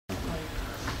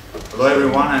Hello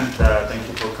everyone, and thank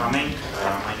you for coming.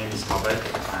 My name is Mabek.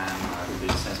 I'm the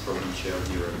Data Science Program Chair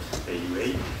here at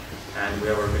AUA, and we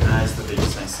have organized the Data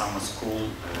Science Summer School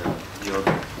here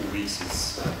for 2 weeks.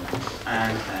 It's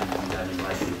and I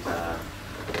invited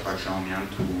Harutyun Shahumyan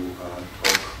to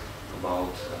talk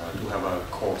about, to have a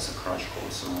course, a crash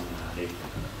course on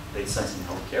data science in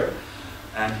healthcare.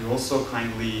 And he also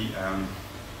kindly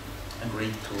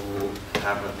agreed to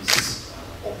have this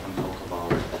open talk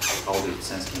about how data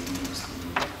science can be used in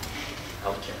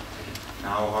healthcare.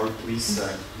 Now, Haru, please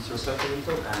introduce yourself a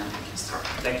little and we can start.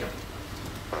 Thank you.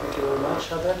 Thank you very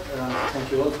much, Abed.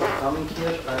 Thank you all for coming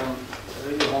here. I'm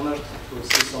really honored to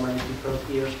see so many people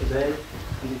here today,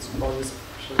 and it's always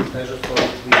a pleasure for me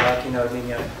to be back in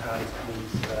Armenia and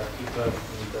meet people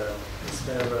in the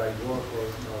sphere where I work.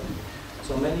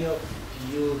 So many of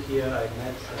you here I've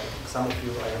met, some of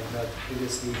you I have met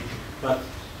previously, but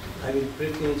I will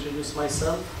briefly introduce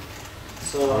myself.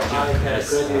 So I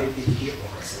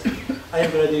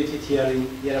have graduated here in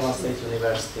Yerevan State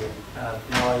University.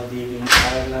 Now I live in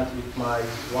Ireland with my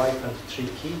wife and 3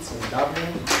 kids in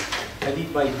Dublin. I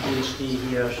did my Ph.D.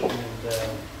 here in the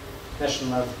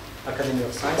National Academy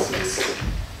of Sciences.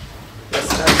 I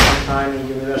spent some time in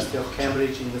the University of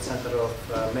Cambridge in the Center of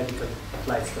Medical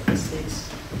Applied Statistics.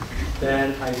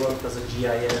 Then I worked as a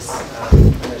GIS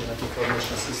Management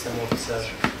Information System Officer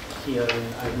here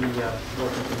in Armenia,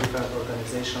 working for different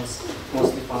organizations,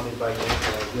 mostly funded by the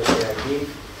USAID.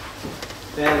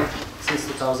 Then, since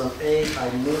 2008, I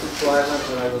moved to Ireland,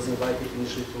 where I was invited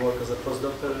initially to work as a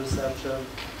postdoctoral researcher,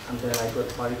 and then I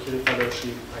got Marie Curie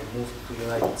fellowship. I moved to the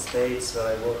United States, where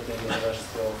I worked in the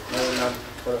University of Maryland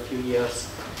for a few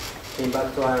years, came back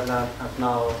to Ireland, and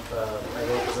now I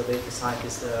work as a data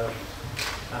scientist there.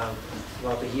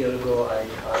 About a year ago,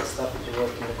 I started to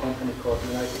work in a company called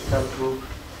United Health Group.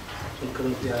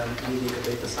 Currently, I'm leading a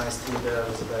data science team there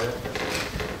as a director.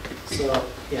 So,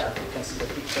 yeah, you can see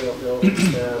the picture of the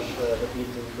office there, the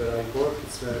building where I work.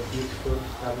 It's very beautiful,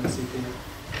 Dublin City.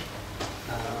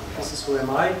 This is who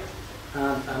am I,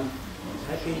 and I'm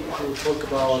happy to talk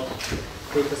about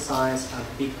data science and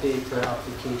big data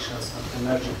applications and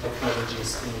emerging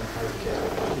technologies in healthcare,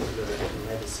 particularly in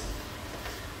medicine.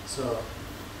 So,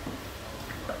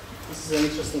 this is an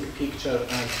interesting picture,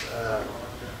 and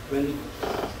when we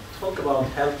talk about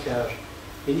healthcare,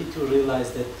 we need to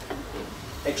realize that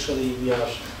actually we are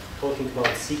talking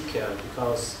about sick care,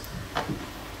 because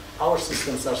our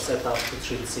systems are set up to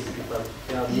treat sick people.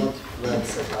 They are not well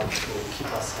set up to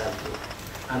keep us healthy.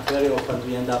 And very often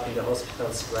we end up in the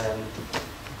hospitals when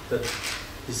the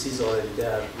disease is already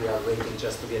there. We are waiting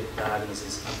just to get the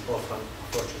diagnosis, and often,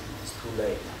 unfortunately, it's too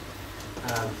late.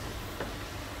 And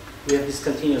we have this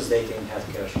continuous data in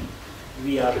healthcare.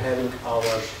 We are having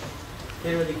our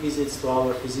periodic visits to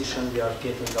our physician, we are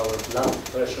getting our blood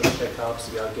pressure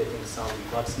checkups, we are getting some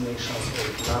vaccinations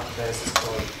or blood tests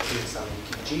or doing some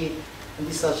EKG, and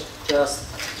these are just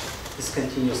this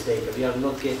continuous data. We are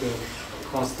not getting a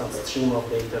constant stream of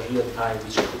data real time,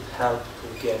 which could help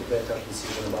to get better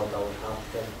decision about our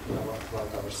health and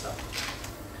about ourselves.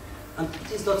 And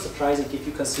it is not surprising if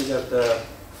you consider the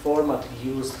format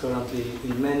used currently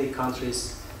in many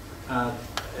countries and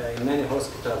in many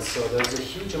hospitals. So there's a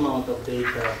huge amount of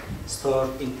data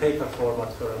stored in paper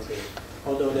format currently.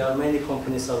 Although there are many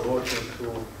companies are working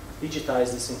to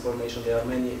digitize this information, there are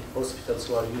many hospitals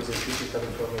who are using digital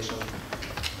information.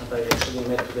 And I actually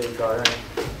met today Karen,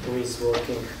 who is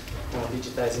working on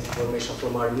digitizing information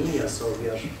from Armenia, so we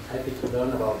are happy to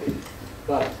learn about it.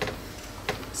 But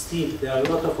still, there are a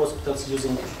lot of hospitals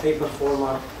using paper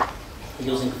format,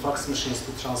 using fax machines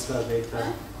to transfer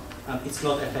data, and it's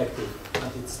not effective,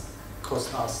 and it's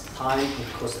cost us time,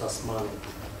 it cost us money.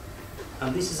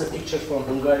 And this is a picture from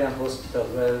Hungarian hospital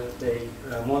where they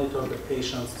monitor the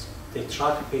patients, they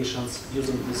track patients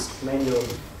using this manual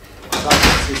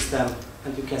tracking system,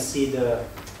 and you can see the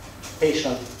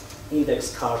patient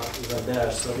index card even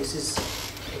there. So this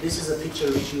is a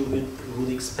picture which you would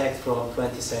expect from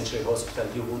 20th century hospital.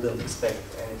 You wouldn't expect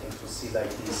anything to see like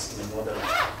this in a modern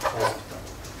hospital.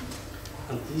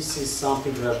 And this is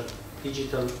something where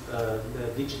digital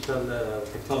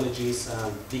technologies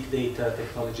and big data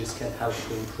technologies can help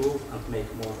to improve and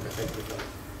make more effective and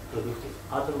productive.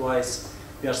 Otherwise,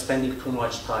 we are spending too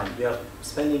much time. We are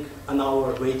spending an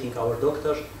hour waiting our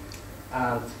doctor,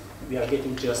 and we are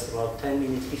getting just about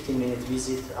 10-minute, 15-minute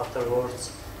visit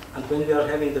afterwards. And when we are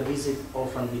having the visit,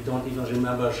 often we don't even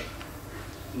remember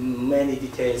many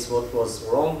details, what was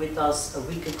wrong with us a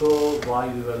week ago, why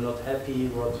we were not happy,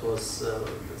 what was the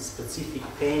specific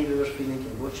pain we were feeling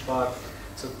in which part.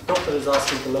 So the doctor is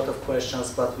asking a lot of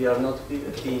questions, but we are not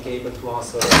being able to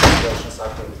answer all the questions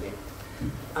accurately.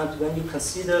 And when you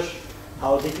consider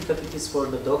how difficult it is for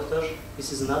the doctor,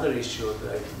 this is another issue.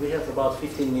 Like we have about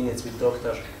 15 minutes with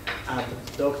doctor, and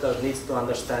the doctor needs to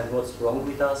understand what's wrong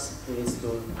with us. He needs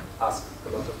to ask a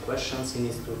lot of questions. He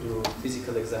needs to do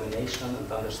physical examination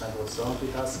and understand what's wrong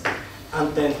with us.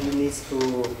 And then he needs to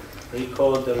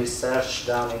recall the research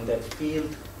done in that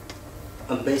field.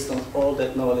 And based on all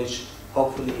that knowledge,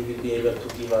 hopefully he will be able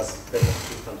to give us better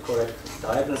treatment, correct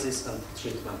diagnosis and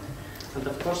treatment. And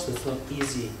of course, that's not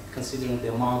easy considering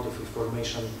the amount of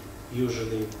information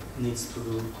usually needs to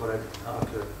do correct,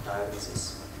 accurate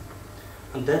diagnosis.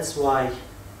 And that's why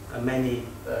many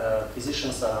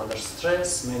physicians are under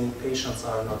stress, many patients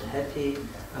are not happy,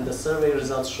 and the survey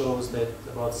results shows that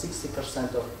about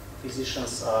 60% of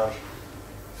physicians are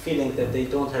feeling that they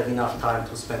don't have enough time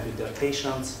to spend with their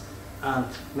patients, and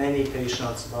many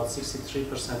patients, about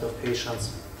 63% of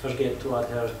patients, forget to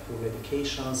adhere to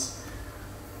medications.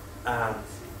 And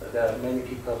there are many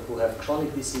people who have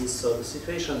chronic disease, so the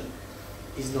situation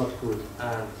is not good.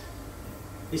 And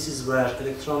this is where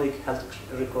electronic health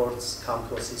records come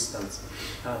to assistance.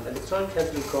 And electronic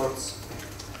health records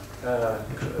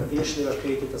initially were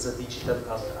created as a digital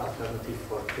alternative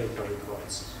for paper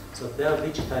records. So they are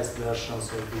digitized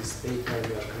versions of this data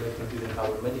we are collecting during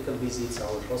our medical visits,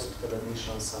 our hospital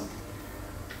admissions, and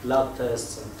lab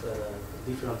tests, and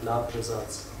different lab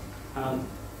results. And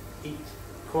it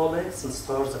collects and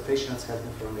stores the patient's health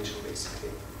information, basically.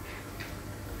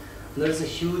 And there is a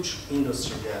huge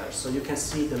industry there. So you can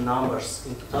see the numbers.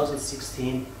 In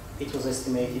 2016, it was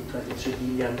estimated 23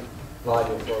 billion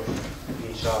value for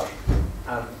EHR.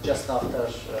 And just after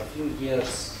a few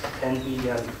years, 10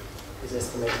 billion is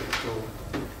estimated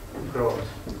to grow.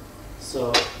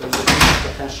 So there's a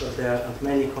huge potential there, and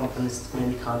many companies,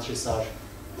 many countries are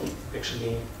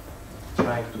actually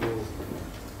trying to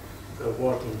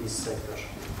work in this sector.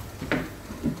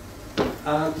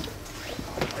 And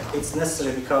it's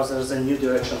necessary because there's a new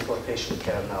direction for patient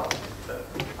care now.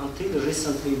 Until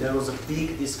recently, there was a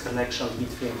big disconnection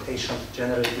between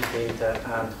patient-generated data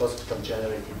and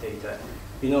hospital-generated data.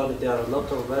 We know that there are a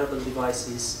lot of wearable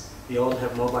devices. We all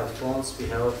have mobile phones. We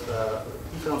have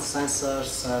different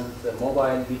sensors and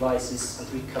mobile devices,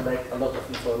 and we collect a lot of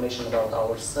information about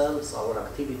ourselves, our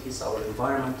activities, our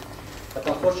environment. But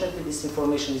unfortunately, this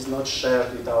information is not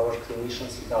shared with our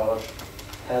clinicians, with our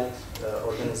health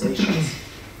organizations.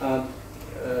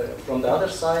 From the other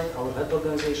side, our health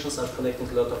organizations are collecting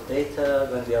a lot of data.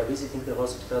 When we are visiting the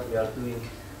hospital, we are doing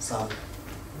some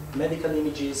medical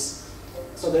images.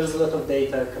 So there's a lot of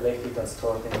data collected and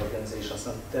stored in organizations,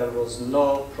 and there was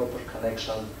no proper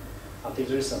connection until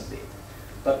recently.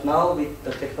 But now with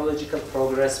the technological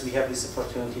progress, we have this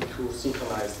opportunity to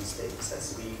synchronize these data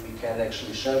sets. We can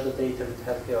actually share the data with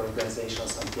healthcare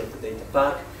organizations and get the data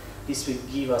back. This will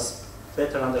give us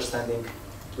better understanding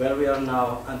where we are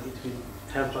now, and it will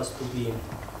help us to be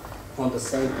on the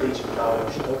same page with our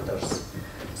doctors.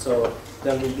 So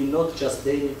there will be not just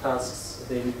daily tasks,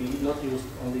 they will be not used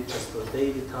only just for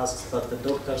daily tasks, but the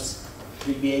doctors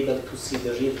will be able to see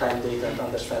the real-time data and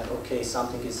understand, okay,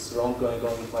 something is wrong going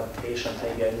on with my patient,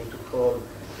 maybe I need to call,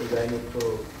 maybe I need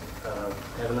to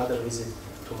have another visit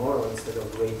tomorrow instead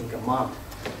of waiting a month,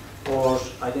 or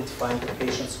identifying the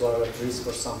patients who are at risk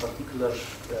for some particular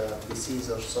disease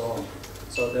or so on.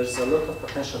 So there's a lot of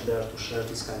potential there to share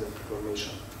this kind of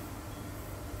information.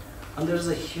 And there's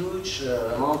a huge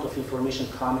amount of information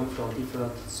coming from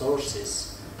different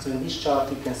sources. So in this chart,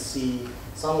 you can see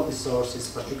some of the sources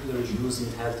particularly used in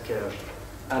healthcare.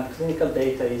 And clinical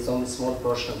data is only a small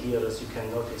portion here, as you can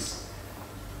notice.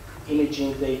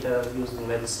 Imaging data used in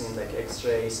medicine, like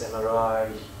X-rays,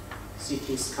 MRI,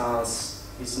 CT scans,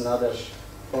 is another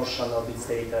portion of this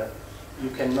data. You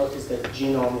can notice that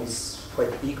genome is quite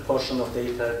a big portion of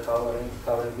data, covering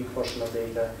a big portion of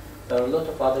data. There are a lot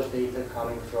of other data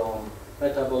coming from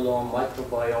metabolome,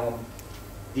 microbiome,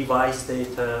 device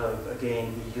data.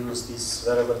 Again, we use these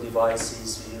wearable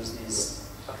devices, we use these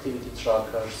activity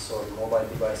trackers or mobile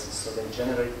devices, so they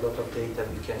generate a lot of data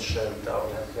we can share with our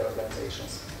healthcare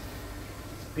organizations.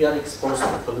 We are exposed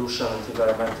to pollution and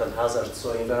environmental hazards,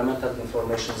 so environmental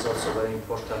information is also very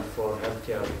important for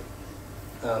healthcare.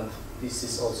 And this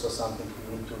is also something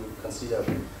we need to consider.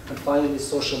 And finally,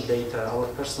 social data, our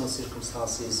personal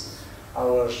circumstances,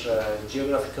 our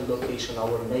geographical location,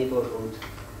 our neighborhood,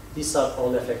 these are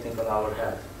all affecting on our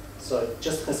health. So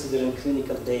just considering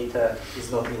clinical data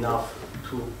is not enough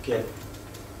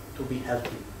to be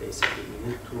healthy, basically.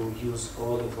 We need to use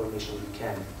all information we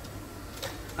can.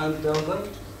 And the ongoing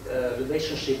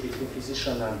relationship between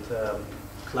physician and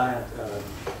client,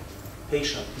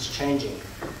 patient is changing.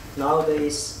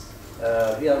 Nowadays,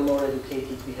 We are more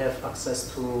educated, we have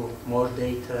access to more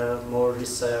data, more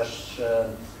research.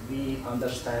 We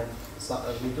understand,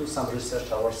 we do some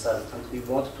research ourselves, and we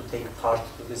want to take part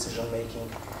in decision making.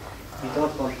 We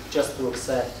don't want just to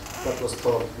accept what was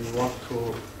taught, we want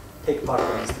to take part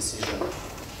in this decision.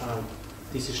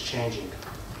 This is changing.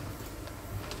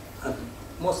 And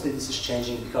mostly this is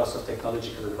changing because of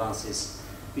technological advances.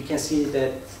 We can see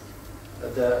that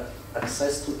the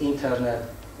access to internet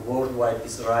worldwide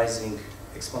is rising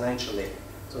exponentially.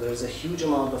 So there's a huge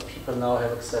amount of people now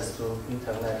have access to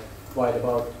internet, while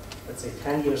about, let's say,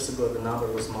 10 years ago, the number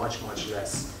was much, much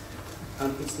less.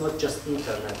 And it's not just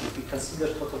internet. If we consider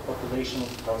total population in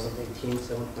 2018,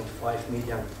 7.5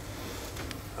 million,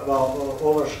 about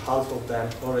over half of them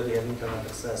already have internet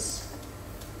access.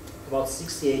 About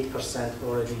 68%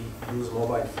 already use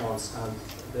mobile phones, and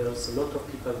there's a lot of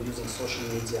people using social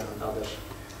media and other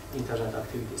internet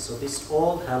activities. So this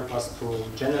all help us to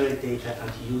generate data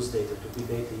and use data, to be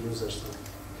data users and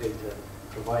data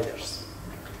providers.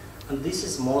 And this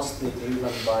is mostly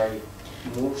driven by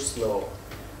Moore's law,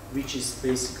 which is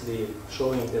basically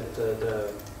showing that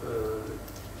the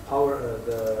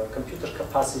computer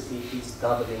capacity is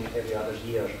doubling every other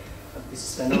year. And this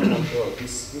is phenomenal growth.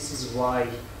 This is why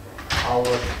our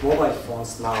mobile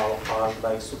phones now are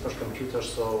like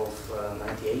supercomputers of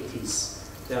 1980s.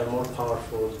 They are more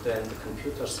powerful than the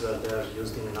computers that were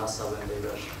used in NASA when they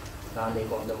were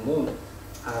landing on the moon.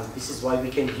 And this is why we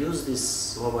can use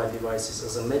these mobile devices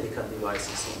as a medical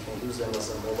devices. We can use them as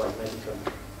a mobile medical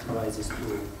devices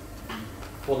to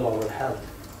follow our health.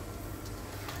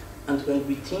 And when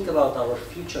we think about our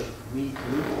future, we need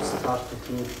to start to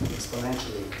think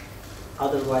exponentially.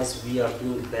 Otherwise, we are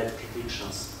doing bad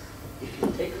predictions. If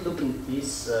you take a look in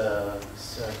this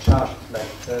chart,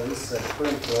 like there is a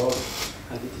current growth,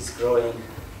 and it is growing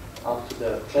up to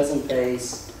the present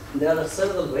days. There are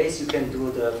several ways you can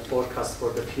do the forecast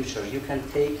for the future. You can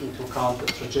take into account the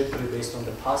trajectory based on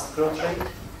the past growth rate.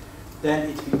 Then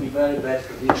it will be very bad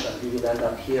prediction. We will end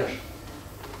up here.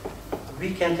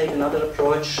 We can take another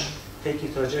approach,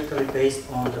 taking trajectory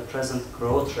based on the present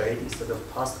growth rate instead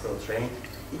of past growth rate.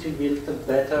 It will be a little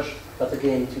better, but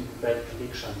again, it will be bad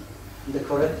prediction. And the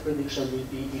correct prediction will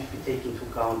be if we take into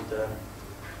account the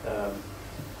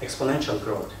exponential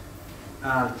growth.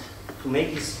 And to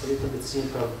make this a little bit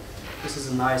simple, this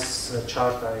is a nice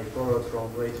chart I borrowed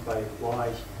from Weight by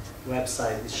Y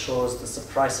website. It shows the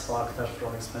surprise factor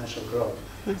from exponential growth.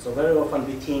 So very often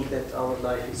we think that our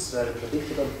life is very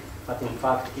predictable, but in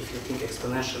fact, if you think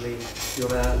exponentially,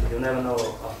 you never know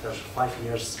after 5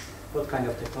 years what kind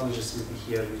of technologies will be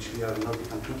here, which we are not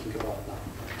even thinking about now.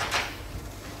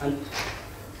 And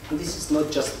this is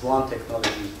not just one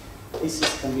technology. This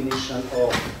is a combination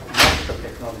of multiple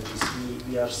technologies.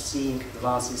 We are seeing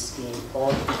advances in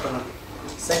all different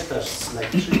sectors, like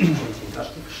 3D printing,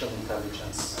 artificial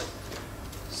intelligence,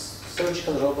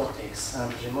 surgical robotics,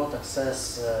 and remote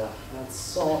access. And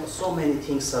so many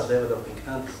things are developing.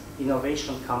 And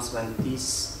innovation comes when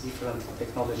these different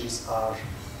technologies are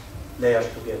layered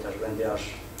together, when they are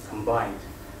combined.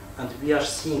 And we are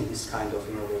seeing this kind of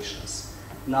innovations.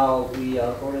 Now we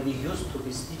are already used to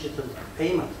these digital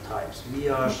payment types. We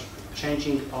are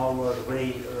changing our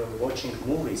way of watching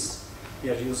movies.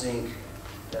 We are using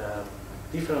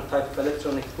different type of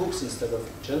electronic books instead of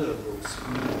general books.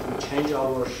 We change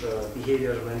our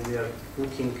behavior when we are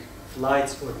booking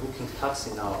flights or booking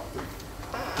taxi now.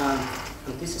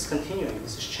 And this is continuing,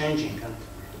 this is changing. And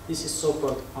this is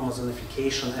so-called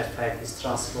Amazonification effect is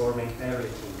transforming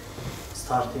everything.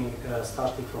 Starting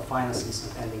from finances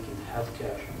and ending in the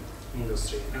healthcare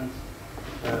industry. And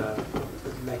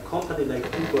like company like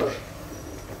Uber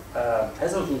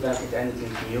hasn't invented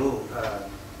anything new.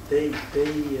 They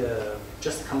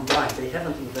just combined. They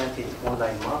haven't invented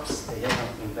online maps. They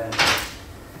haven't invented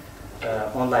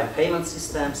online payment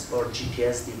systems or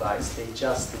GPS device. They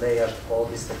just layered all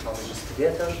these technologies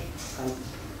together. And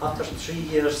after 3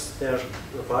 years, the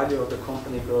value of the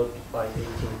company grew by 18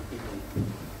 billion.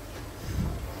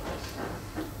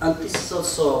 And this is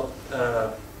also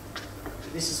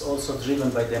driven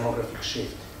by demographic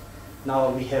shift. Now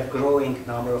we have growing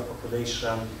number of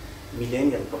population,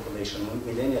 millennial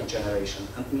generation,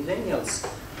 and millennials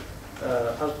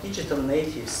are digital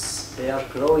natives. They are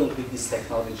growing with these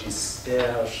technologies.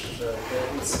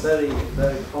 It's very,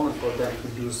 very common for them to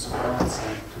use phones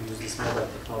and to use these mobile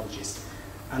technologies,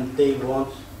 and they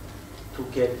want to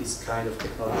get this kind of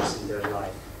technologies in their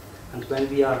life. And when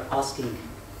we are asking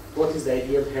what is the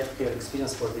ideal healthcare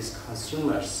experience for these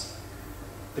consumers,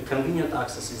 the convenient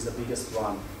access is the biggest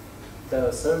one. The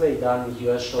survey done in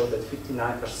the US showed that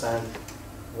 59%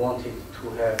 wanted to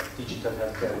have digital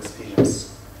healthcare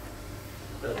experience.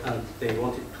 and they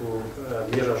wanted to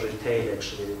mirror retail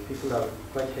actually. People are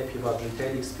quite happy about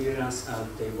retail experience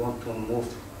and they want to move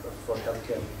for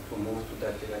healthcare to move to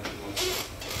that direction also.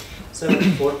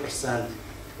 74%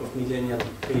 of millennial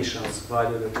patients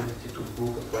value the ability to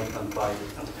book appointment by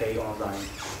and pay online.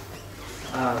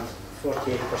 And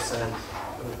 48%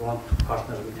 want to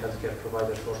partner with healthcare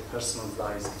provider for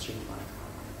personalized treatment.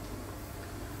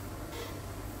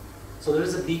 So there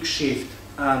is a big shift,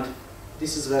 and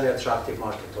this is a very attractive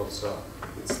market also.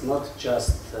 It's not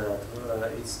just,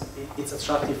 it's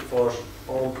attractive for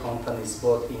all companies,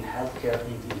 both in healthcare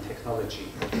and in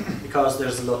technology, because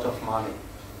there's a lot of money.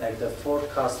 Like the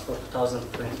forecast for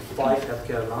 2025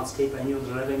 healthcare landscape annual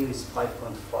revenue is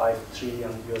 5.5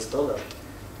 trillion US dollar.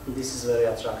 And this is very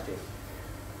attractive.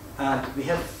 And we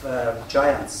have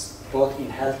giants, both in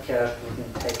healthcare and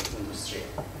in tech industry.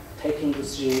 Tech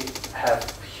industry have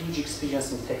huge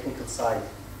experience in technical side,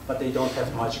 but they don't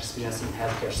have much experience in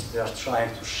healthcare, so they are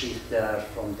trying to shift there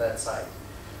from that side.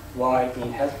 While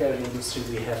in healthcare industry,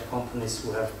 we have companies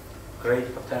who have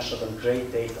great potential and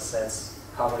great data sets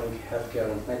covering healthcare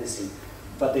and medicine,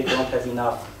 but they don't have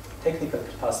enough technical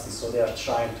capacity, so they are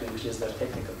trying to increase their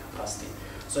technical capacity.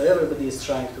 So everybody is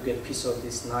trying to get a piece of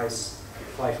this nice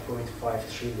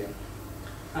 5.5 trillion.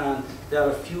 And there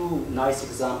are a few nice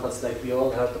examples, like we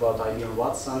all heard about IBM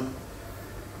Watson,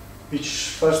 which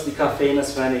first became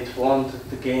famous when it won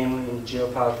the game in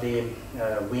Jeopardy,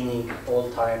 winning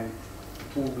all-time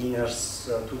two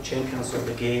champions of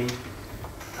the game.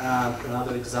 And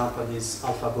another example is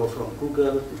AlphaGo from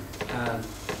Google. And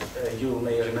you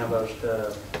may remember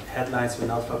the headlines when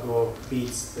AlphaGo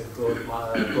beats the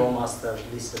Go master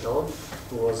Lee Sedol,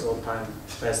 who was all-time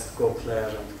best Go player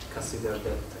and considered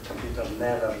that the computer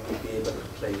never would be able to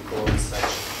play Go in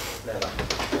such level.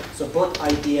 So both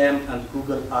IBM and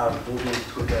Google are moving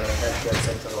to the healthcare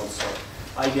sector also.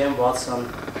 IBM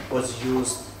Watson was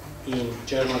used in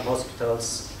German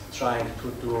hospitals trying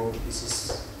to do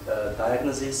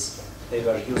diagnosis. They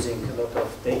were using a lot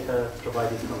of data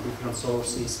provided from different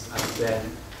sources and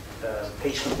then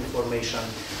patient information.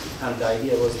 And the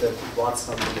idea was that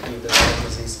Watson would give the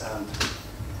diagnosis and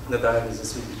the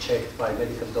diagnosis will be checked by a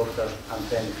medical doctor and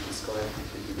then if it is correct,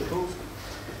 it will be approved.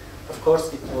 Of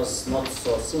course, it was not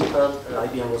so simple.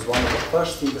 IBM was one of the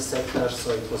first in the sector,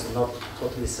 so it was not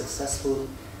totally successful.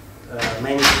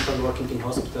 Many people working in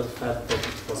hospital felt that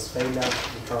it was failure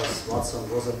because Watson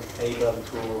wasn't able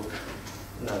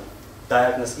to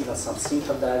diagnose even some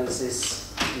simple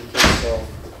diagnoses in case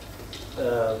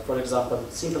of, for example,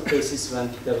 simple cases when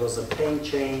there was a pain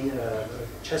chain,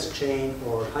 chest chain,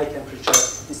 or high temperature.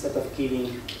 Instead of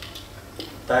giving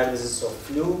diagnosis of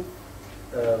flu,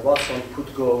 Watson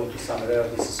could go into some rare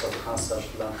diseases of cancer,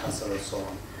 lung cancer, and so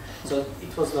on. So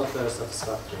it was not very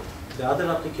satisfactory. The other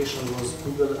application was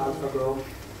Google AlphaGo.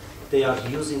 They are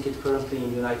using it currently in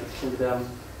the United Kingdom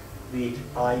with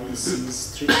eye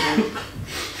disease treatment.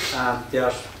 And they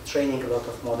are training a lot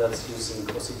of models using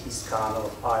OCT scan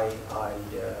of eye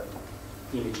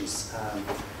images and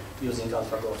using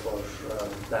AlphaGo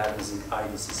for diagnosing eye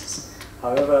diseases.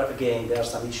 However, again, there are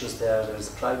some issues there. There's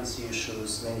privacy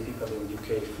issues. Many people in the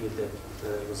UK feel that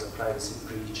there was a privacy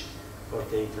breach for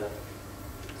data.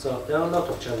 So there are a lot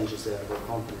of challenges there for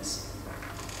companies.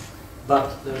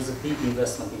 But there is a big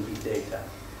investment in big data.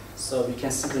 So we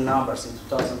can see the numbers. In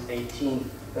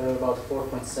 2018, there were about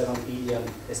 4.7 billion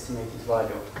estimated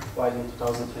value, while in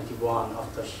 2021,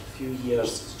 after a few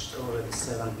years, it's already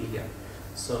 7 billion.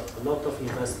 So a lot of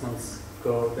investments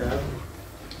go there.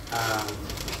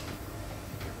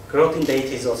 Growth in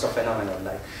data is also phenomenal.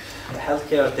 Like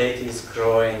healthcare data is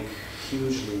growing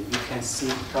hugely. You can see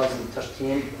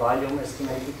 2013 volume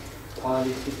estimated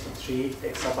 153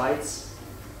 exabytes.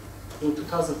 In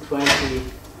 2020,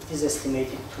 it is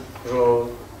estimated to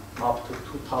grow up to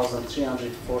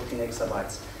 2,314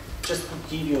 exabytes. Just to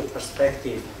give you a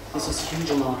perspective, this is a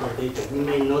huge amount of data. We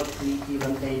may not be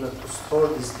even able to store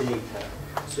this data.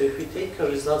 So if we take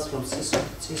results from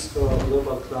Cisco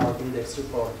Global Cloud Index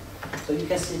report, so you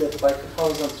can see that by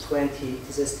 2020, it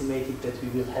is estimated that we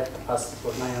will have capacity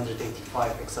for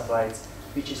 985 exabytes,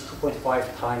 which is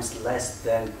 2.5 times less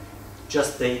than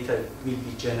just data will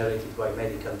be generated by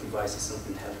medical devices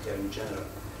and in healthcare in general.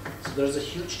 So there's a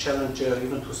huge challenge here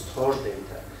even to store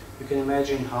data. You can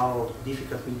imagine how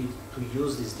difficult it will be to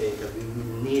use this data. We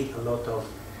will need a lot of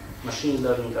machine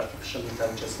learning, artificial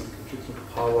intelligence, and computing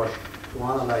power to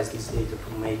analyze this data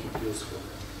to make it useful.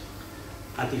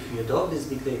 And if you adopt these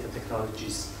big data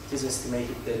technologies, it is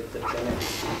estimated that the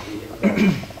benefits will be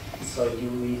enormous. So you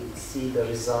will see the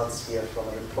results here from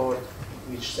a report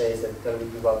which says that there will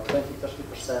be about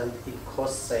 20–30% in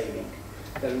cost saving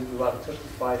there will be about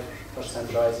 35%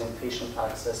 rise in patient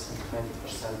access and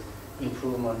 20%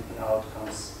 improvement in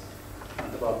outcomes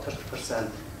and about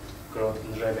 30% growth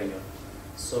in revenue.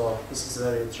 So this is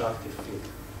a very attractive field.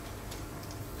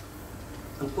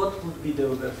 And what would be the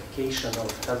verification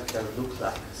of healthcare look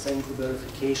like? Saying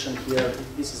verification here,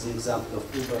 this is an example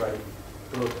of Uber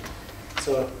I brought.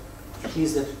 So it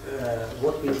means that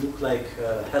what will look like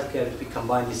healthcare if we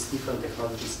combine these different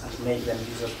technologies and make them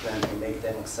user-friendly, make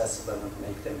them accessible, and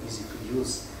make them easy to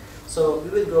use. So we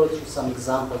will go through some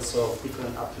examples of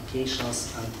different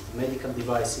applications and medical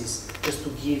devices, just to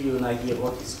give you an idea of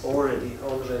what is already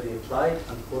applied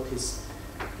and what is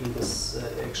in this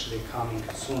actually coming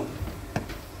soon.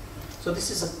 So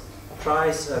this is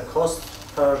a cost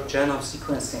per genome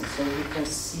sequencing. So you can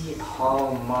see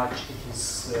how much it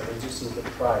is reducing the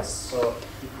price. So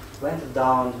it went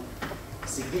down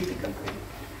significantly.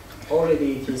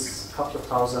 Already it is a couple of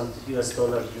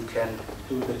 $1,000 you can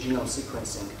do the genome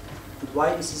sequencing. And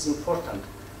why this is important?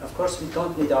 Of course, we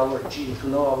don't need to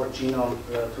know our genome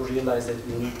to realize that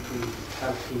we need to eat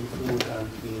healthy food and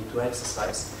we need to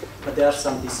exercise. But there are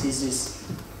some diseases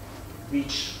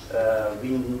which we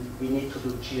need to do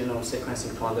genome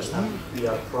sequencing to understand if we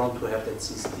are prone to have that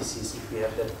disease, if we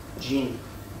have that gene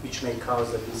which may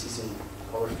cause the disease in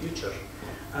our future.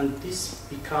 And this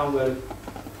became very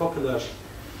popular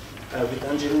with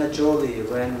Angelina Jolie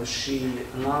when she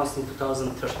announced in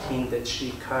 2013 that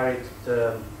she carried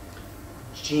the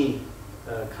gene,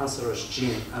 cancerous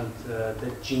gene, and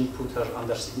that gene put her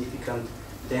under significant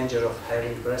danger of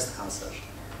having breast cancer.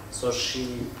 So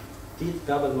she did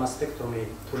double mastectomy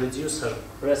to reduce her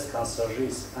breast cancer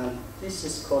risk, and this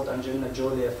is called Angelina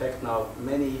Jolie effect now.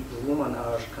 Many women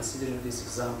are considering this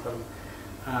example,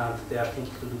 and they are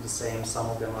thinking to do the same. Some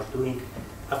of them are doing.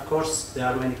 Of course, there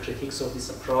are many critics of this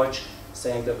approach,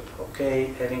 saying that,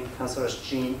 okay, having cancerous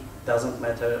gene doesn't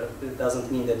matter, it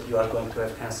doesn't mean that you are going to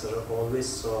have cancer always,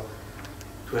 so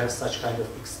to have such kind of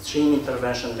extreme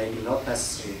intervention may be not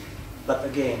necessary. But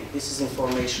again, this is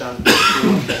information that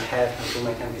woman can have and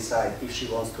woman can decide if she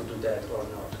wants to do that or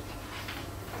not.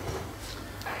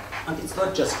 And it's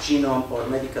not just genome or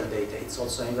medical data, it's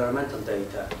also environmental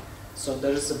data. So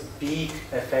there is a big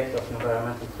effect of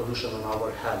environmental pollution on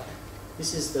our health.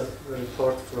 This is the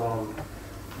report from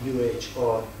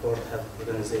WHO, World Health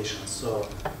Organization. So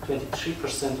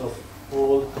 23% of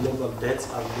all global deaths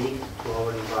are linked to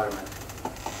our environment.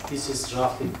 This is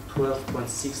roughly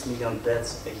 12.6 million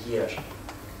deaths a year.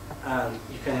 And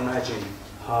you can imagine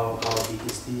how big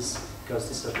is this, because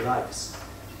these are lives.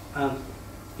 And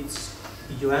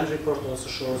the UN report also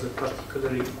shows that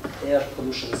particularly air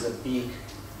pollution is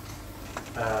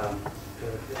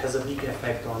has a big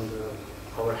effect on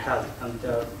our health. And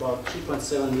there are about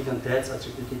 3.7 million deaths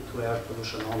attributed to air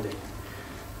pollution only.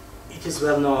 It is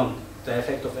well known the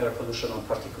effect of air pollution on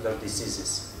particular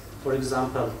diseases. For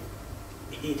example,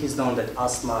 it is known that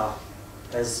asthma,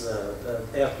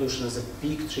 air pollution is a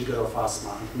big trigger of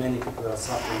asthma. Many people are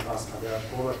suffering asthma. There are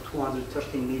over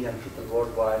 213 million people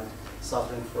worldwide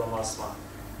suffering from asthma.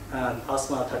 And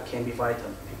asthma attack can be vital.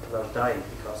 People are dying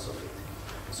because of it.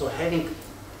 So having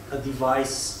a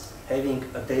device, having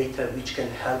a data which can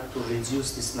help to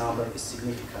reduce this number is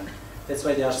significant. That's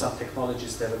why there are some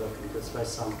technologies developing. That's why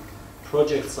some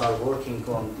projects are working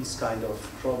on this kind of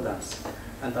problems.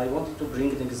 And I wanted to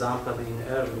bring an example in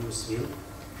Air Louisville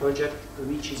project,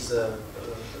 which is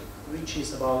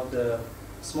about the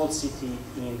small city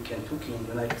in Kentucky in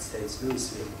the United States,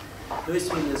 Louisville.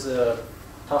 Louisville is a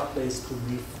tough place to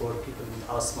live for people with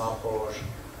asthma or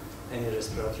any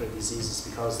respiratory diseases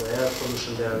because the air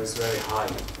pollution there is very high.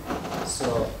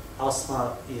 So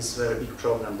asthma is a very big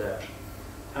problem there.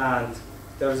 And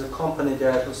there is a company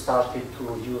there who started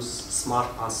to use smart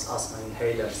asthma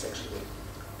inhalers actually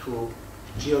to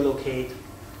geolocate,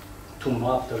 to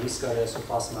map the risk areas of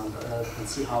asthma and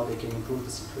see how they can improve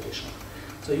the situation.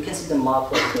 So you can see the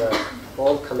map of the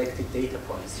all collected data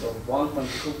points. So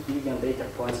 1.2 billion data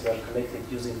points were collected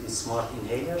using these smart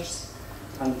inhalers.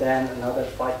 And then another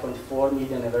 5.4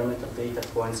 million environmental data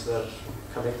points were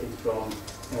collected from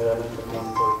environmental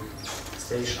monitoring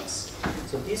stations.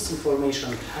 So this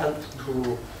information helped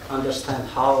to understand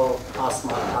how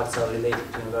asthma attacks are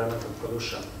related to environmental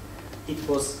pollution. It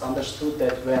was understood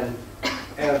that when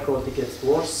air quality gets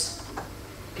worse,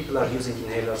 people are using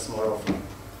inhalers more often.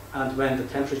 And when the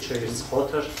temperature is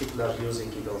hotter, people are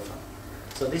using it often.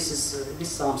 So this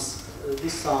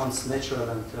sounds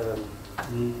natural,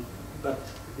 but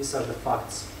these are the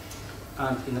facts.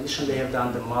 And in addition, they have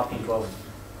done the mapping of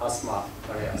asthma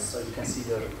areas. So you can see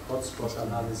the hotspot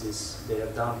analysis. They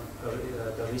have done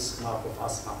the risk map of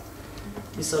asthma.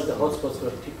 These are the hotspots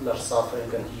where people are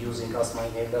suffering and using asthma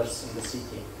inhalers in the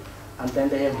city. And then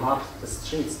they have mapped the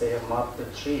streets, they have mapped the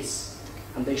trees,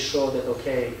 and they show that,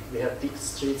 okay, we have big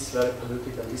streets, very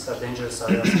polluted, and these are dangerous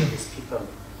areas for these people.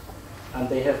 And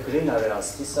they have green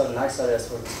areas. These are nice areas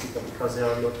for these people because there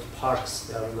are a lot of parks,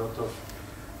 there are a lot of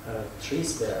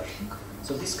trees there.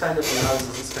 So this kind of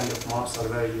analysis, this kind of maps are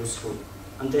very useful.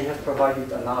 And they have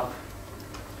provided an app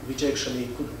which actually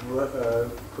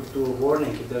could do a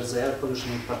warning if there's air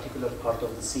pollution in a particular part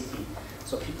of the city.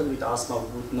 So people with asthma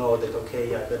would know that,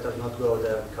 okay, I better not go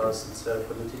there because it's very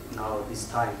polluted now, this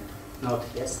time. Not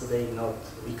yesterday, not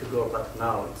a week ago, but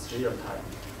now, it's real time.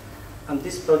 And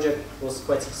this project was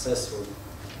quite successful.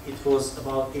 It was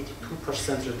about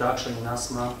 82% reduction in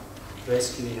asthma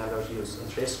rescue inhaler use,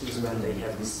 and rescues when they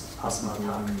have this asthma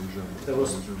attack. There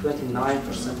was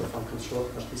 29% of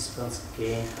uncontrolled participants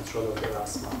gained control of their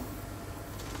asthma.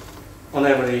 On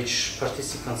average,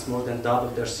 participants more than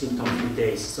doubled their symptoms in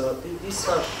days. So these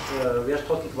are, we are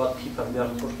talking about people, we are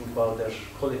talking about their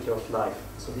quality of life.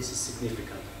 So this is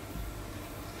significant.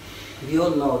 We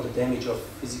all know the damage of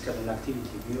physical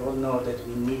inactivity. We all know that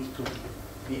we need to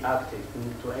be active, we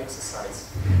need to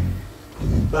exercise.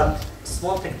 But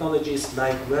small technologies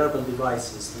like wearable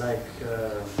devices, like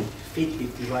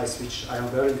Fitbit device, which I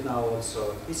am wearing now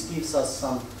also, this gives us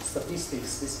some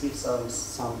statistics, this gives us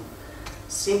some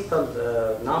simple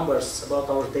numbers about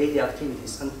our daily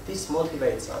activities, and this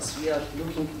motivates us. We are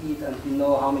looking at it and we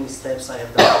know how many steps I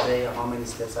have done today, how many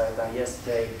steps I have done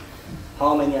yesterday,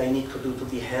 how many I need to do to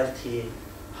be healthy,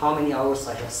 how many hours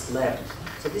I have slept.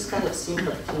 So these kind of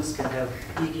simple things can have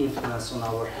big influence on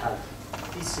our health.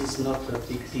 This is not a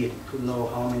big deal to know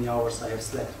how many hours I have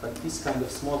slept, but these kind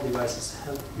of small devices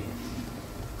help me.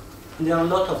 And there are a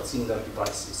lot of similar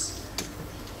devices.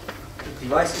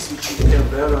 Devices which you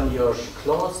can wear on your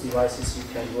clothes, devices you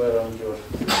can wear on your,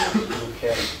 you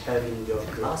can have in your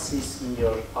glasses, in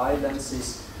your eye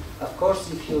lenses. Of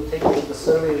course, if you take a look at the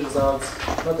survey results,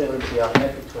 not everybody are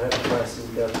happy to have devices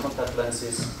in their contact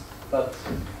lenses, but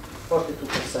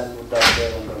 42% would like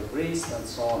wear on their wrist and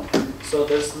so on. So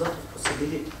there's a lot of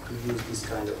possibility to use these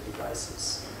kind of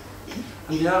devices.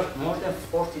 And there are more than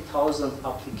 40,000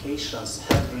 applications,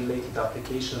 health-related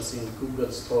applications in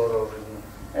Google Store or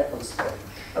in Apple Store.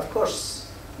 Of course,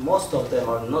 most of them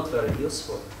are not very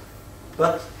useful,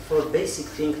 but for basic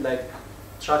things like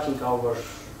tracking our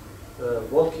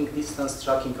walking distance,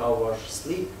 tracking our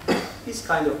sleep, these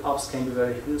kind of apps can be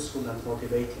very useful and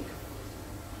motivating.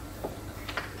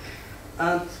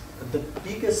 And the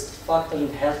biggest factor in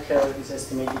healthcare is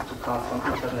estimated to come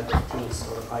from Internet of Things,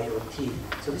 or IoT.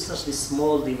 So these are these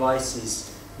small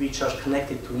devices which are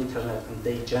connected to Internet and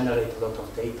they generate a lot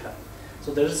of data.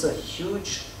 So there is a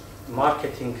huge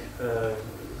marketing,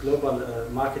 global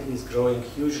marketing is growing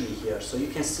hugely here. So you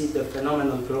can see the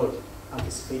phenomenal growth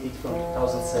anticipated from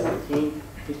 2017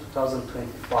 to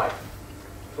 2025,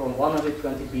 from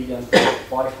 120 billion to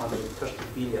 530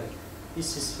 billion.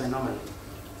 This is phenomenal.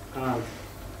 And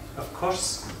of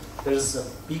course, there's a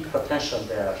big potential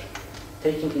there,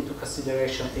 taking into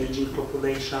consideration aging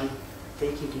population,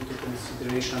 taking into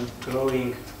consideration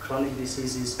growing chronic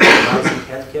diseases, rising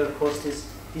healthcare costs.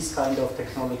 These kind of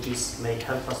technologies may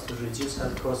help us to reduce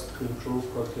health costs, to improve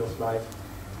quality of life,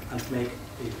 and make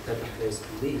it a better place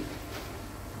to live.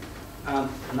 And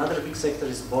another big sector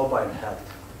is mobile health.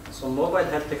 So mobile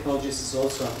health technologies is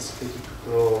also anticipated to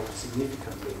grow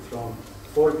significantly from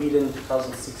 4 billion in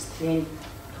 2016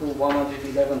 to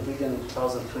 111 billion in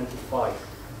 2025.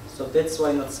 So that's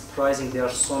why not surprising there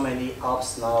are so many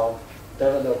apps now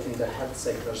developed in the health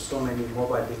sector, so many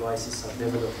mobile devices are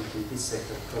developed in this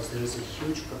sector because there is a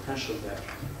huge potential there.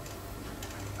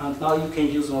 And now you can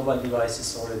use mobile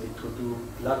devices already to do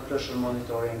blood pressure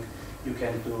monitoring, you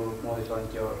can do monitoring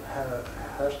your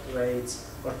heart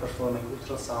rates, or performing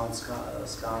ultrasound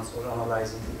scans, or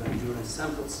analyzing even urine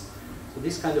samples. So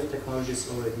these kind of technologies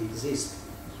already exist.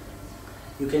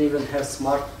 You can even have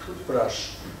smart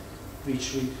toothbrush,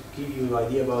 which will give you an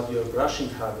idea about your brushing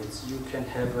habits. You can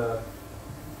have a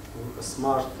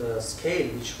smart scale,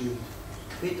 which will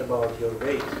tweet about your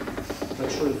weight.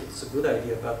 Not sure if it's a good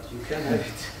idea, but you can have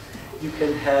it. You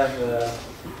can have a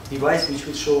device which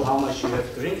will show how much you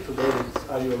have to drink today,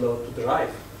 are you allowed to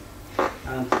drive.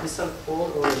 And these are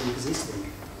all already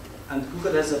existing. And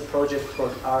Google has a project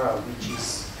called ARA, which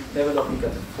is developing a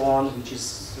phone which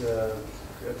is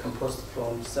composed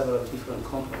from several different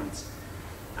components.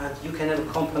 And you can have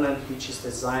a component which is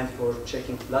designed for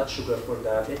checking blood sugar for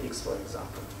diabetics, for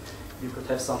example. You could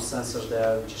have some sensors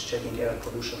there which is checking air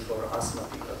pollution for asthma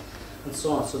people, and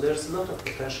so on. So there's a lot of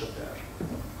potential there.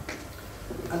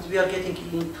 And we are getting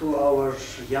into our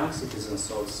young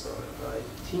citizens also. I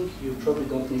think you probably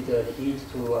don't need a heat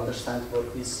to understand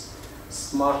what these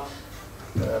smart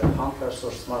hackers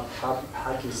or smart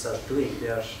hackers are doing. They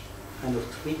are kind of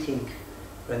tweeting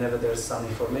whenever there is some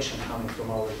information coming from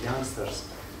our youngsters.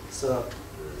 So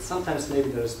sometimes maybe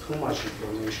there is too much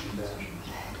information there.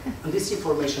 And this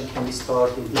information can be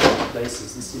stored in different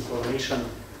places. This information,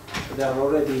 there are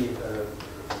already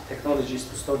technologies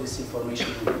to store this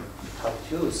information in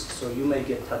tattoos. So you may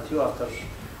get tattoo after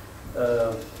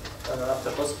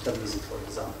hospital visit, for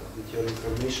example, with your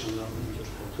information on your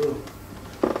tattoo.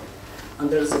 And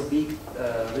there's a big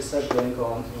research going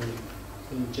on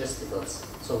in ingestibles.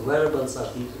 So wearables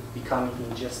are becoming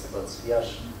ingestibles. We are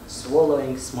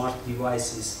swallowing smart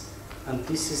devices, and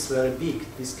this is very big.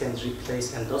 This can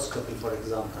replace endoscopy, for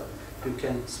example. You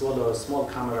can swallow a small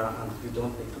camera and you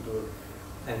don't need to do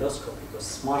endoscopy, because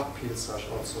smart pills are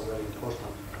also very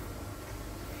important.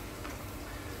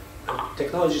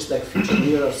 Technologies like future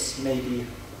mirrors may be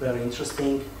very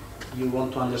interesting. You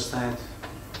want to understand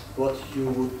what you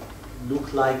would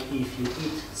look like if you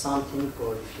eat something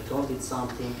or if you don't eat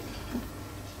something.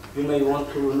 You may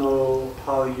want to know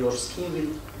how your skin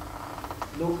will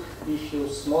look if you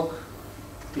smoke,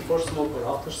 before smoke or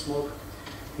after smoke.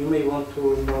 You may want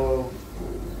to know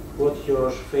what your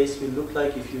face will look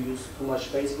like if you use too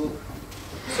much Facebook.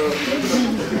 So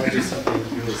technologies you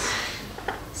can use.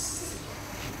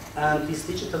 And these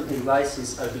digital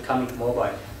devices are becoming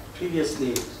mobile.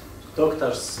 Previously,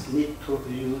 doctors need to,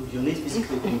 you need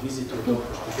physically to visit to a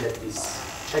doctor to get these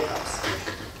checkups.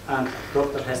 And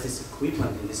doctor has this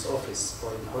equipment in this office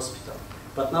or in hospital.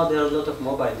 But now there are a lot of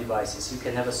mobile devices. You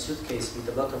can have a suitcase with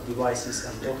a lot of devices,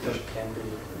 and doctor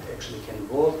can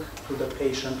walk to the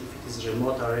patient if it is a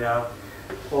remote area,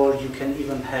 or you can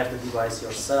even have the device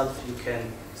yourself. You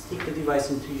can stick the device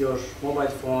into your mobile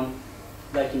phone.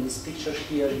 Like in this picture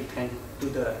here, you can do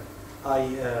the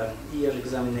ear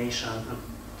examination. And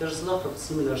there's a lot of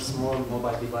similar small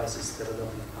mobile devices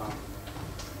developing now.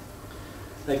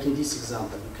 Like in this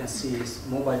example, you can see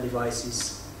mobile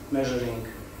devices measuring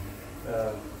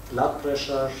blood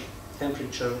pressure,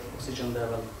 temperature, oxygen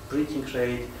level, breathing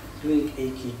rate, doing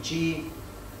EKG.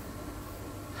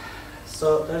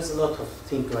 So there's a lot of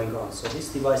things going on. So these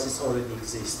devices already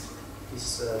exist.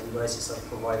 These devices are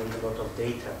providing a lot of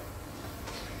data.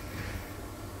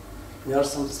 There are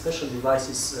some special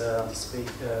devices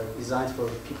designed for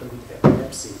people with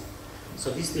epilepsy. So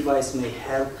this device may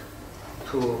help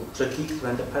to predict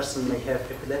when the person may have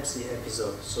epilepsy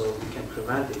episode, so we can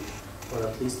prevent it, or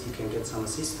at least you can get some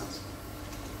assistance.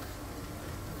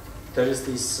 There is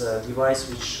this device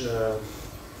which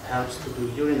helps to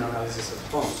do urine analysis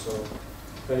at home, so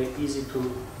very easy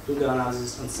to do the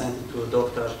analysis and send it to a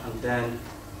doctor, and then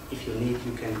if you need,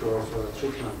 you can go for a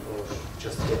treatment or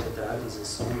just get a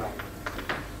diagnosis online.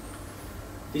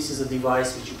 This is a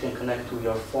device which you can connect to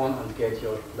your phone and get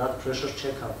your blood pressure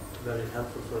checkup. Very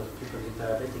helpful for people with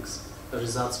diabetics. The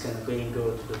results can again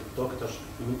go to the doctor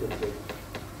immediately.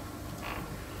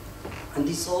 And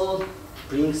this all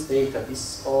brings data.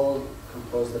 This all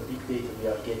composes the big data we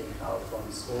are getting out from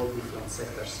all different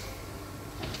sectors.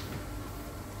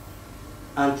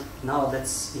 And now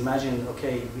let's imagine,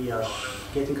 okay, we are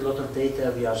getting a lot of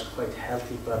data, we are quite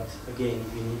healthy, but again,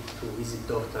 we need to visit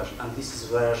doctor, and this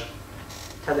is where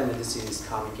telemedicine is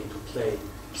coming into play.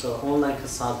 So online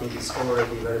consulting is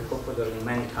already very popular in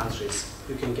many countries.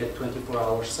 You can get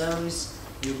 24-hour service,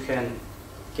 you can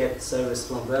get service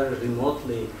from very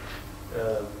remotely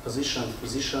positioned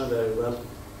physician, very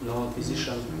well-known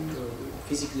physician,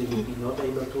 physically will be not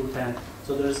able to attend.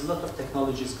 So there is a lot of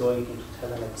technologies going into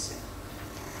telemedicine.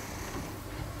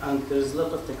 And there's a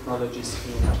lot of technologies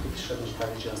in artificial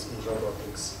intelligence, in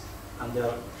robotics, and they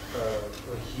are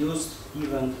used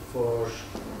even for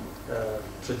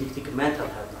predicting mental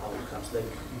health outcomes. Like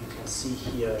you can see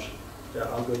here, the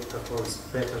algorithm performs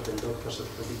better than doctors at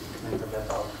predicting mental health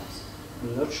outcomes.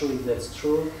 I'm not sure if that's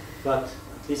true, but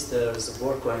at least there is a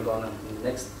work going on, and in the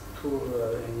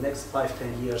next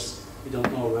 5-10 years, we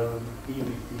don't know where we'll be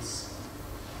with this.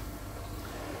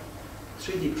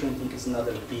 3D printing is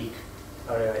another big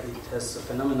area. It has a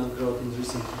phenomenal growth in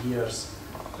recent years.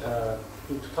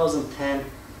 In 2010,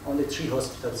 only 3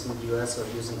 hospitals in the US are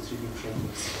using 3D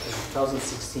printings. In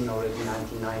 2016, already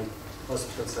 99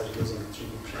 hospitals are using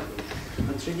 3D printing.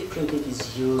 And 3D printing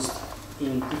is used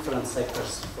in different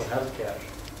sectors for healthcare.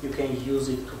 You can use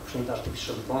it to print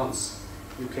artificial bones.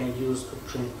 You can use to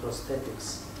print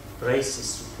prosthetics, braces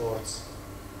supports,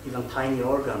 even tiny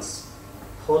organs,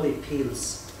 holy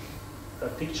pills.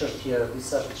 Pictured here,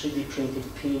 these are 3D printed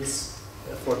pills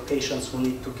for patients who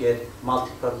need to get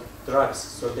multiple drugs,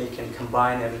 so they can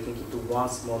combine everything into one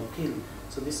small pill.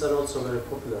 So these are also very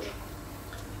popular.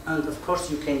 And of course,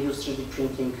 you can use 3D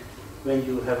printing when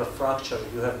you have a fracture,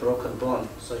 you have broken bone.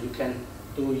 So you can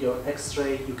do your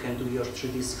X-ray, you can do your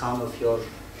 3D scan of your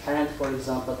hand, for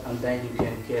example, and then you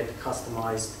can get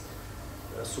customized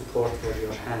support for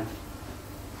your hand.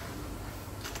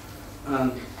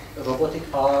 And a robotic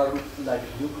arm, like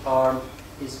Luke arm,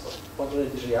 is already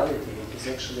reality. It is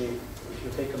actually, if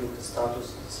you take a look at the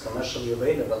status, it's commercially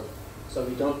available. So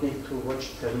we don't need to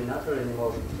watch Terminator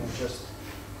anymore. We can just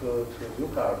go to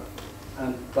Luke arm.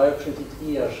 And bioprinted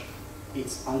ear,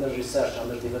 it's under research,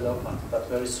 under development, but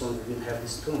very soon we will have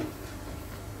this too.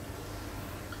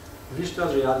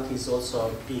 Virtual reality is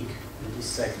also big in this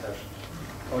sector.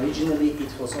 Originally,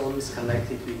 it was always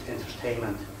connected with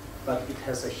entertainment, but it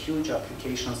has a huge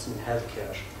applications in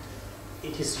healthcare.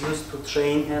 It is used to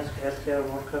train healthcare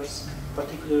workers,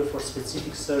 particularly for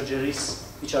specific surgeries,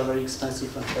 which are very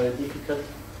expensive and very difficult.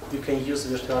 You can use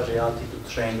virtual reality to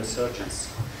train the surgeons.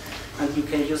 And you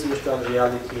can use virtual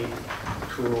reality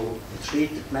to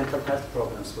treat mental health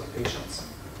problems for patients.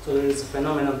 So there is a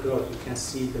phenomenal growth. You can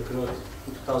see the growth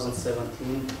in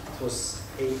 2017. It was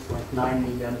 8.9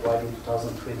 million, while in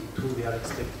 2022 we are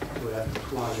expected to have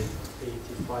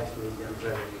 285 million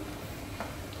revenue.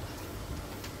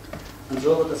 And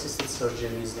robot-assisted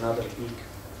surgery is another big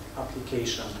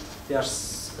application. There are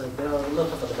a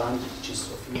lot of advantages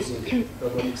of using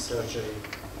robotic surgery.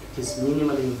 It is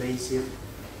minimally invasive.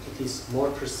 It is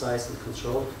more precise and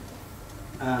controlled.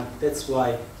 And that's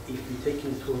why, if we take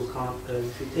into account,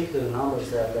 if we take the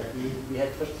numbers there, that we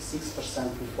had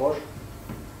 36% before,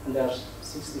 and there are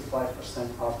 65%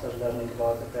 after learning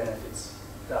about the benefits,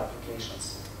 the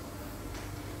applications.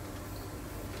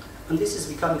 And this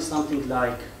is becoming something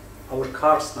like our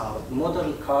cars now. The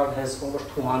modern car has over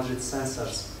 200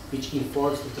 sensors, which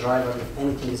informs the driver if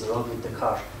anything is wrong with the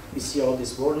car. We see all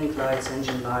these warning lights,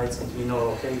 engine lights, and we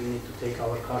know, okay, we need to take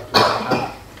our car to the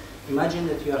mechanic. Imagine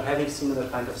that you are having similar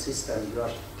kind of system. You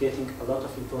are getting a lot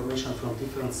of information from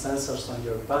different sensors on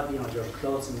your body, on your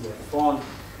clothes, in your phone,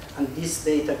 and this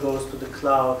data goes to the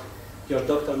cloud. Your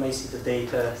doctor may see the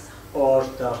data, or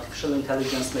the artificial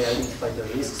intelligence may identify the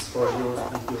risks for you,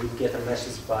 and you will get a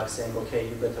message back saying, okay,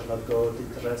 you better not go to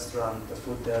the restaurant, the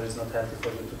food there is not healthy for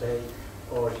you today,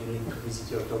 or you need to visit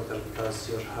your doctor because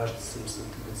your heart seems a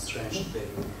little bit strange today.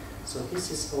 So this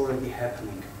is already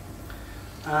happening.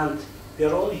 And we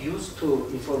are all used to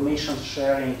information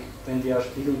sharing when we are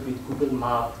dealing with Google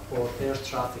Maps or air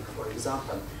traffic, for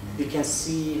example. We can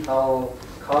see how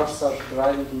cars are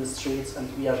driving in the streets, and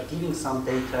we are giving some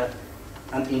data,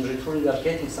 and in return we are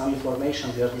getting some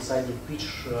information. We are deciding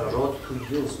which road to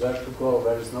use, where to go,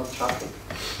 where is no traffic.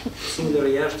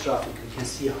 Similarly, air traffic, we can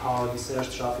see how this air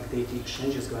traffic data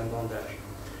exchange is going on there.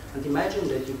 And imagine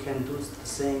that you can do the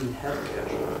same in healthcare.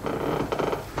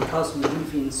 Because we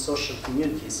live in social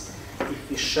communities, if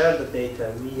we share the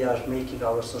data, we are making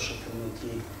our social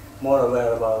community more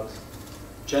aware about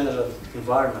general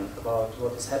environment, about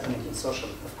what is happening in social.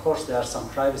 Of course, there are some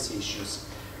privacy issues,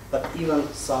 but even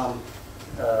some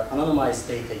anonymized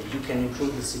data, you can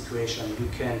improve the situation, you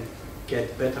can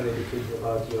get better educated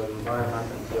about your environment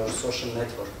and your social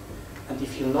network. And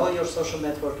if you know your social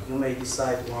network, you may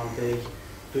decide one day,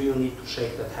 do you need to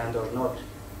shake that hand or not,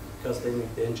 because there may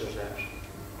be danger there.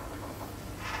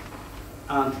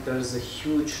 And there is a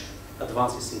huge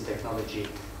advances in technology.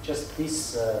 Just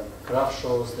this graph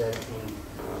shows that in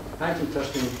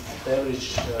 1913, the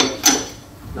average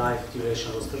life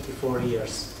duration was 34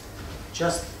 years.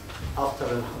 Just after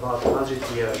about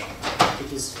 100 years,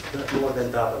 it is more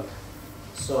than doubled.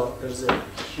 So there's a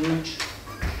huge,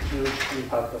 huge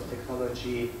impact of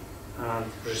technology and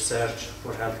research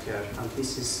for healthcare, and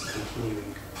this is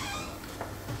continuing.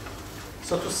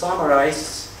 So to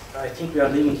summarize, I think we are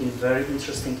living in a very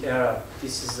interesting era.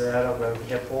 This is the era where we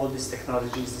have all these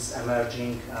technologies is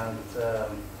emerging, and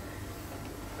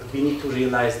we need to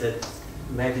realize that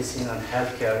medicine and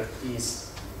healthcare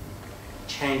is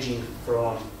changing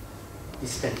from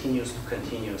discontinuous to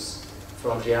continuous,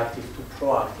 from reactive to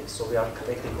proactive. So we are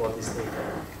collecting all this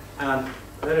data. And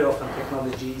very often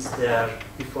technology is there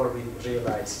before we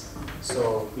realize.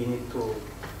 So we need to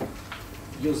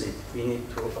use it, we need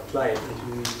to apply it,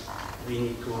 and we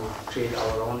need to create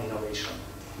our own innovation.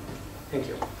 Thank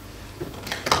you.